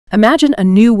Imagine a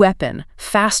new weapon,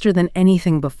 faster than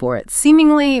anything before it,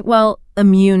 seemingly, well,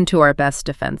 immune to our best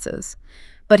defenses.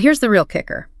 But here's the real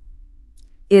kicker.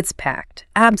 It's packed,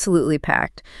 absolutely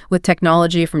packed, with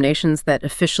technology from nations that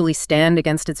officially stand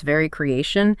against its very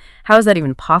creation. How is that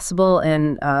even possible,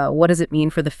 and what does it mean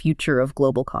for the future of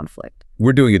global conflict?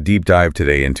 We're doing a deep dive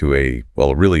today into a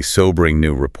really sobering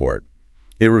new report.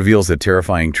 It reveals a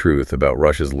terrifying truth about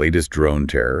Russia's latest drone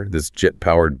terror, this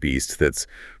jet-powered beast that's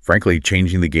frankly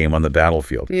changing the game on the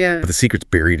battlefield. But the secret's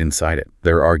buried inside it.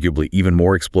 They're arguably even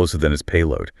more explosive than its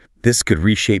payload. This could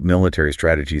reshape military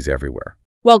strategies everywhere.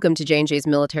 Welcome to J&J's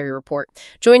Military Report.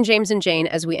 Join James and Jane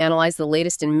as we analyze the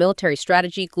latest in military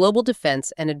strategy, global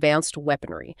defense, and advanced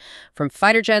weaponry. From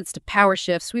fighter jets to power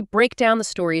shifts, we break down the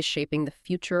stories shaping the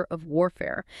future of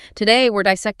warfare. Today, we're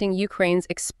dissecting Ukraine's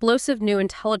explosive new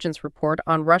intelligence report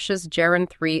on Russia's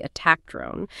Geran-3 attack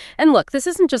drone. And look, this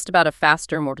isn't just about a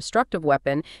faster, more destructive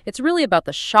weapon. It's really about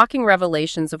the shocking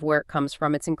revelations of where it comes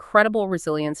from, its incredible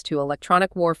resilience to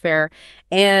electronic warfare,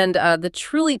 and the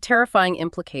truly terrifying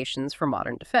implications for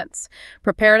modern defense.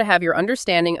 Prepare to have your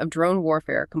understanding of drone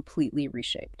warfare completely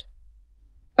reshaped.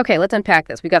 Okay, let's unpack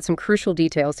this. We got some crucial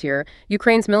details here.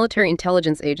 Ukraine's military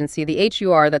intelligence agency, the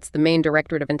HUR, that's the main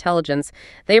directorate of intelligence,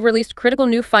 they've released critical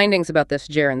new findings about this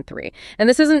Geran-3. And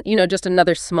this isn't, just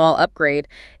another small upgrade.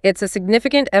 It's a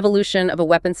significant evolution of a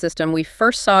weapon system we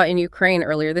first saw in Ukraine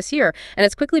earlier this year. And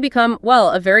it's quickly become,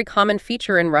 a very common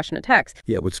feature in Russian attacks.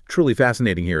 Yeah, what's truly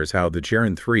fascinating here is how the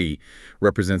Geran-3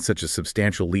 represents such a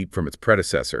substantial leap from its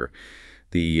predecessor,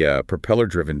 the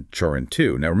propeller-driven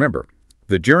Geran-2. Now remember,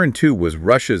 the Geran-2 was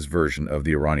Russia's version of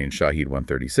the Iranian Shahed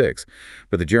 136,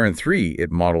 but the Geran-3, it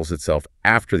models itself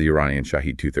after the Iranian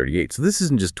Shahed 238. So this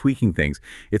isn't just tweaking things,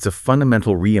 it's a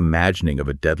fundamental reimagining of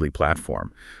a deadly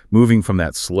platform, moving from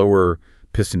that slower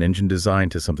piston engine design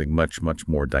to something much, much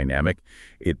more dynamic.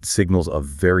 It signals a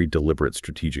very deliberate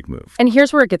strategic move. And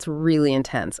here's where it gets really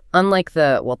intense. Unlike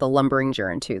the lumbering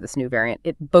Geran-2, this new variant,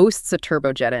 it boasts a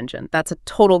turbojet engine. That's a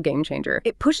total game changer.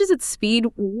 It pushes its speed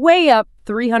way up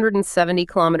 370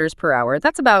 kilometers per hour.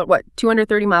 That's about,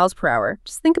 230 miles per hour.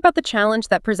 Just think about the challenge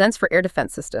that presents for air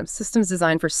defense systems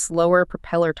designed for slower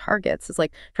propeller targets. It's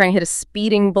like trying to hit a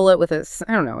speeding bullet with a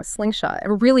slingshot.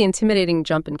 A really intimidating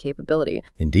jump in capability.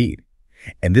 Indeed.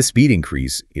 And this speed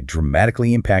increase, it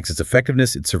dramatically impacts its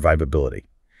effectiveness and survivability.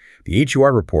 The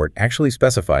HUR report actually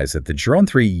specifies that the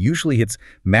Geran-3 usually hits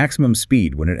maximum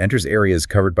speed when it enters areas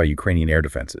covered by Ukrainian air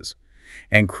defenses,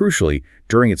 and crucially,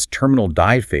 during its terminal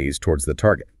dive phase towards the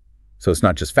target. So it's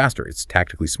not just faster, it's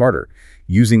tactically smarter,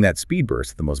 using that speed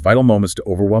burst at the most vital moments to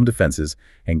overwhelm defenses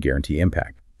and guarantee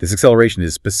impact. This acceleration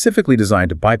is specifically designed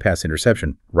to bypass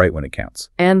interception right when it counts.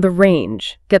 And the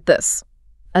range, get this.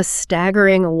 A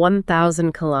staggering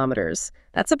 1,000 kilometers.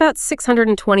 That's about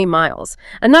 620 miles,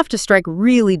 enough to strike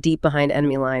really deep behind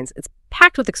enemy lines. It's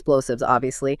packed with explosives,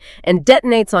 obviously, and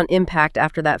detonates on impact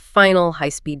after that final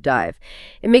high-speed dive.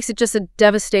 It makes it just a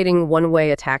devastating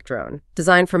one-way attack drone,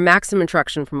 designed for maximum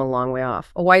traction from a long way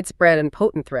off, a widespread and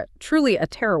potent threat, truly a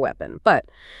terror weapon. But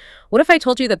what if I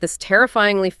told you that this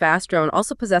terrifyingly fast drone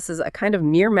also possesses a kind of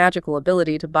near-magical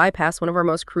ability to bypass one of our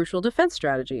most crucial defense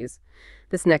strategies?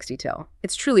 This next detail.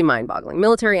 It's truly mind-boggling.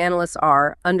 Military analysts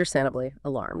are, understandably,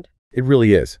 alarmed. It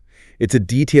really is. It's a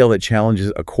detail that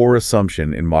challenges a core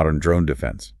assumption in modern drone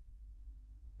defense.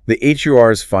 The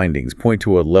HUR's findings point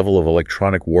to a level of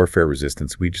electronic warfare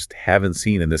resistance we just haven't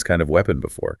seen in this kind of weapon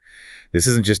before. This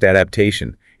isn't just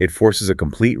adaptation. It forces a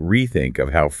complete rethink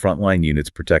of how frontline units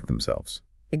protect themselves.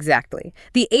 Exactly.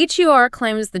 The HUR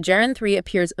claims the Geran-3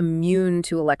 appears immune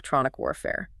to electronic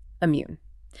warfare. Immune.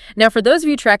 Now, for those of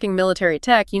you tracking military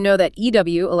tech, you know that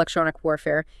EW, electronic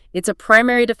warfare, it's a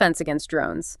primary defense against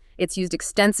drones. It's used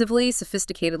extensively,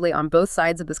 sophisticatedly on both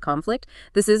sides of this conflict.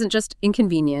 This isn't just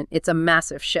inconvenient, it's a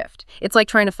massive shift. It's like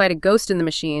trying to fight a ghost in the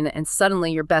machine, and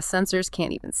suddenly your best sensors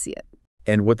can't even see it.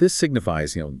 And what this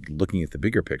signifies, looking at the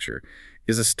bigger picture,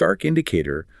 is a stark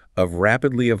indicator of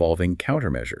rapidly evolving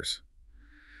countermeasures.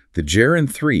 The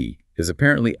Geran-3 is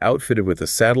apparently outfitted with a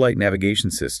satellite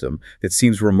navigation system that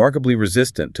seems remarkably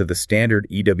resistant to the standard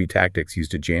EW tactics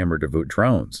used to jam or devote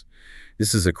drones.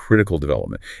 This is a critical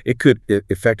development. It could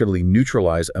effectively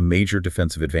neutralize a major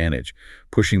defensive advantage,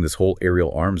 pushing this whole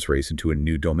aerial arms race into a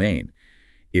new domain.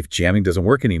 If jamming doesn't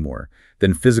work anymore,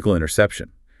 then physical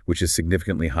interception, which is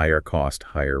significantly higher cost,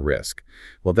 higher risk.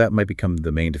 Well, that might become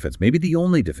the main defense, maybe the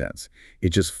only defense. It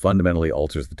just fundamentally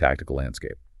alters the tactical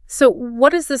landscape. So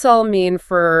what does this all mean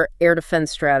for air defense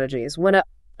strategies? When a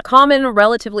common,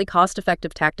 relatively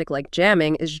cost-effective tactic like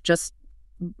jamming is just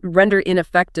rendered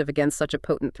ineffective against such a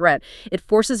potent threat, it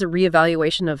forces a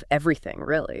reevaluation of everything,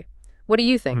 really. What do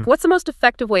you think? What's the most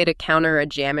effective way to counter a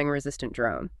jamming-resistant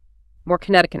drone? More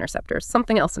kinetic interceptors,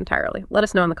 something else entirely? Let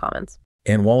us know in the comments.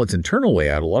 And while its internal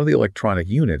layout, a lot of the electronic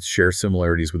units share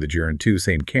similarities with the Geran 2,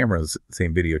 same cameras,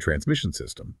 same video transmission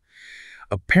system.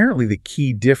 Apparently, the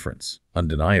key difference,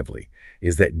 undeniably,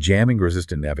 is that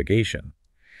jamming-resistant navigation.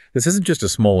 This isn't just a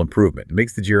small improvement. It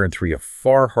makes the Geran 3 a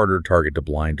far harder target to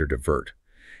blind or divert.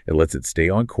 It lets it stay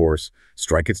on course,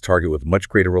 strike its target with much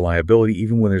greater reliability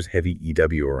even when there's heavy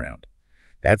EW around.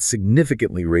 That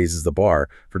significantly raises the bar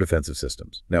for defensive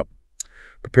systems. Now,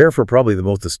 prepare for probably the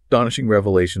most astonishing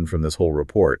revelation from this whole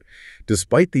report.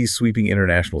 Despite these sweeping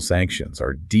international sanctions,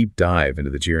 our deep dive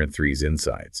into the Geran 3's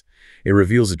insides, it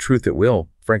reveals a truth that will,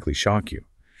 frankly, shock you.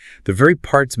 The very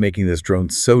parts making this drone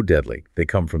so deadly, they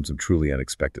come from some truly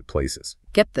unexpected places.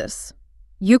 Get this.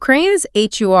 Ukraine's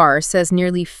HUR says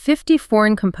nearly 50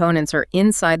 foreign components are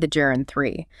inside the Geran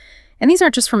 3. And these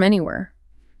aren't just from anywhere.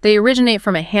 They originate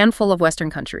from a handful of Western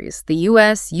countries. The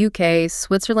US, UK,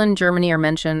 Switzerland, Germany are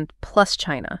mentioned, plus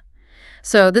China.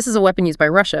 So this is a weapon used by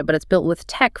Russia, but it's built with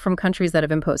tech from countries that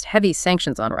have imposed heavy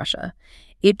sanctions on Russia.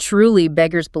 It truly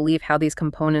beggars belief how these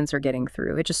components are getting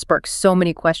through. It just sparks so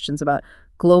many questions about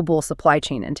global supply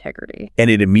chain integrity.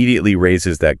 And it immediately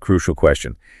raises that crucial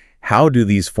question. How do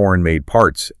these foreign-made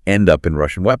parts end up in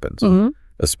Russian weapons?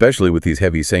 Especially with these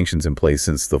heavy sanctions in place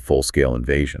since the full-scale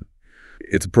invasion.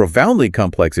 It's a profoundly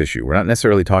complex issue. We're not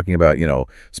necessarily talking about,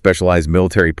 specialized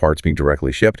military parts being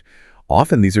directly shipped.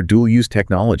 Often these are dual-use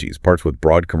technologies, parts with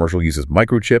broad commercial uses,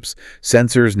 microchips,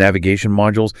 sensors, navigation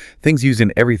modules, things used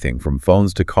in everything from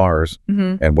phones to cars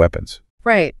and weapons.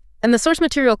 Right. And the source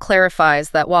material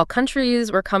clarifies that while countries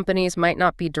or companies might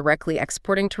not be directly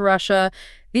exporting to Russia,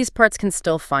 these parts can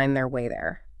still find their way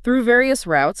there. Through various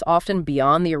routes, often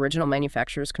beyond the original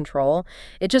manufacturer's control,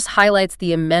 it just highlights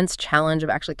the immense challenge of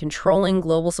actually controlling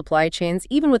global supply chains,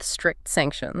 even with strict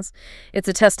sanctions. It's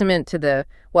a testament to the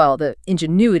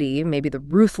ingenuity, maybe the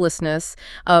ruthlessness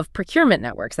of procurement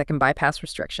networks that can bypass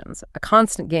restrictions, a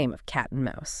constant game of cat and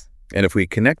mouse. And if we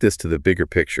connect this to the bigger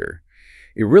picture,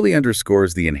 it really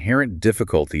underscores the inherent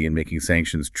difficulty in making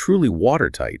sanctions truly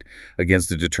watertight against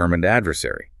a determined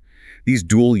adversary. These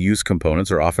dual-use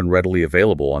components are often readily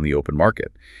available on the open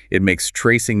market. It makes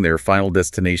tracing their final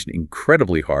destination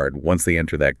incredibly hard once they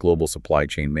enter that global supply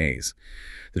chain maze.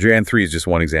 The Geran 3 is just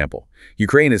one example.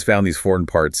 Ukraine has found these foreign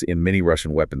parts in many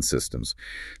Russian weapons systems.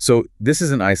 So this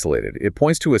isn't isolated. It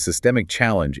points to a systemic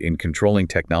challenge in controlling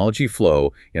technology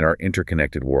flow in our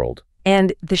interconnected world.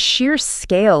 And the sheer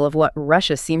scale of what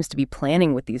Russia seems to be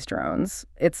planning with these drones,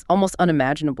 it's almost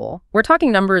unimaginable. We're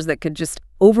talking numbers that could just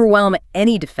overwhelm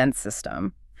any defense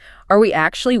system. Are we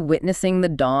actually witnessing the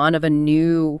dawn of a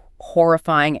new,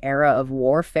 horrifying era of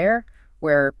warfare,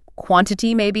 where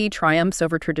quantity maybe triumphs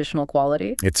over traditional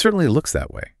quality? It certainly looks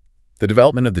that way. The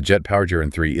development of the jet-powered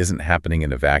Geran 3 isn't happening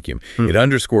in a vacuum. It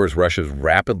underscores Russia's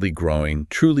rapidly growing,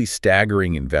 truly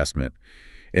staggering investment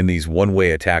in these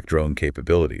one-way attack drone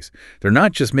capabilities. They're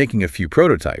not just making a few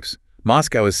prototypes.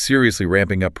 Moscow is seriously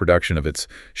ramping up production of its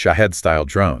Shahed-style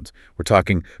drones. We're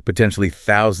talking potentially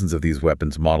thousands of these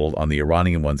weapons modeled on the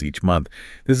Iranian ones each month.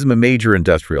 This is a major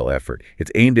industrial effort.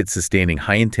 It's aimed at sustaining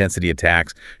high-intensity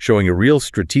attacks, showing a real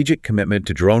strategic commitment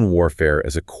to drone warfare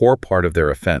as a core part of their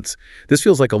offense. This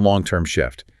feels like a long-term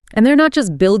shift. And they're not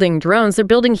just building drones, they're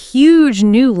building huge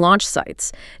new launch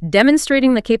sites,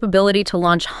 demonstrating the capability to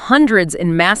launch hundreds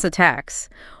in mass attacks.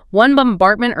 One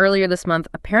bombardment earlier this month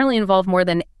apparently involved more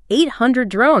than 800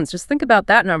 drones. Just think about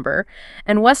that number.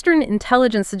 And Western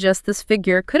intelligence suggests this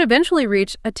figure could eventually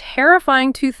reach a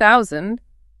terrifying 2,000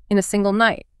 in a single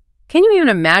night. Can you even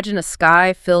imagine a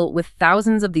sky filled with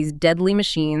thousands of these deadly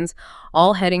machines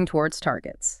all heading towards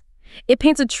targets? It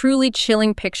paints a truly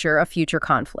chilling picture of future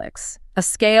conflicts, a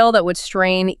scale that would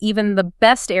strain even the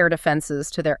best air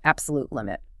defenses to their absolute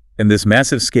limit. And this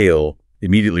massive scale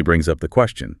immediately brings up the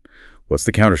question, what's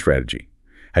the counter strategy?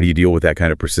 How do you deal with that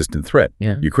kind of persistent threat?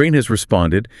 Ukraine has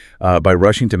responded by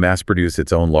rushing to mass-produce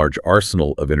its own large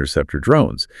arsenal of interceptor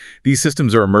drones. These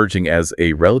systems are emerging as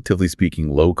a, relatively speaking,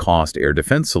 low-cost air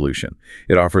defense solution.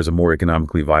 It offers a more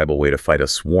economically viable way to fight a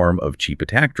swarm of cheap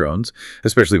attack drones,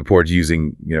 especially towards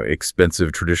using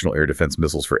expensive traditional air defense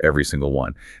missiles for every single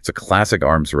one. It's a classic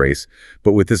arms race,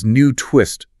 but with this new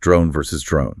twist, drone versus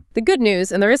drone. The good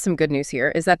news, and there is some good news here,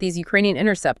 is that these Ukrainian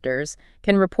interceptors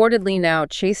can reportedly now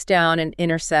chase down and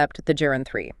intercept the Geran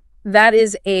 3. That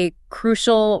is a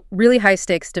crucial, really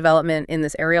high-stakes development in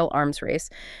this aerial arms race.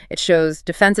 It shows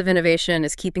defensive innovation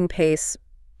is keeping pace,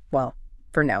 well,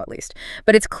 for now at least.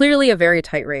 But it's clearly a very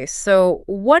tight race. So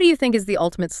what do you think is the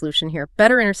ultimate solution here?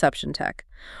 Better interception tech?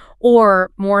 Or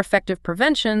more effective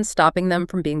prevention, stopping them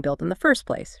from being built in the first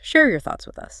place? Share your thoughts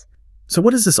with us. So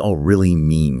what does this all really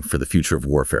mean for the future of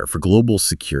warfare, for global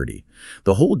security?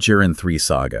 The whole Jaren 3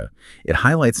 saga, it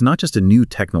highlights not just a new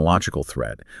technological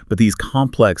threat, but these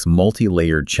complex,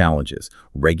 multi-layered challenges,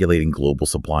 regulating global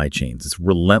supply chains, this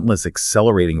relentless,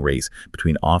 accelerating race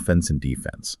between offense and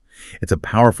defense. It's a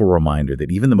powerful reminder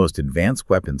that even the most advanced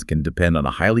weapons can depend on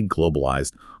a highly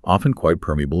globalized, often quite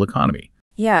permeable economy.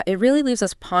 Yeah, it really leaves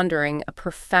us pondering a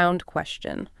profound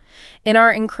question. In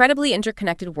our incredibly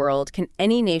interconnected world, can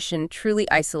any nation truly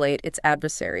isolate its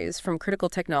adversaries from critical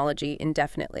technology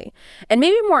indefinitely? And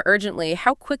maybe more urgently,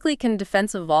 how quickly can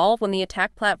defense evolve when the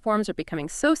attack platforms are becoming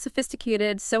so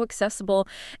sophisticated, so accessible,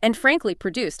 and frankly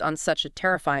produced on such a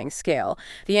terrifying scale?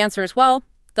 The answer is, well,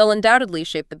 they'll undoubtedly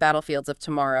shape the battlefields of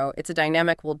tomorrow. It's a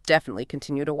dynamic we'll definitely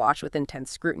continue to watch with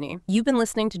intense scrutiny. You've been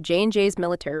listening to J&J's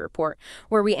Military Report,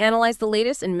 where we analyze the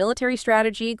latest in military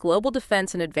strategy, global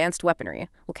defense, and advanced weaponry.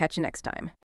 We'll catch you next time.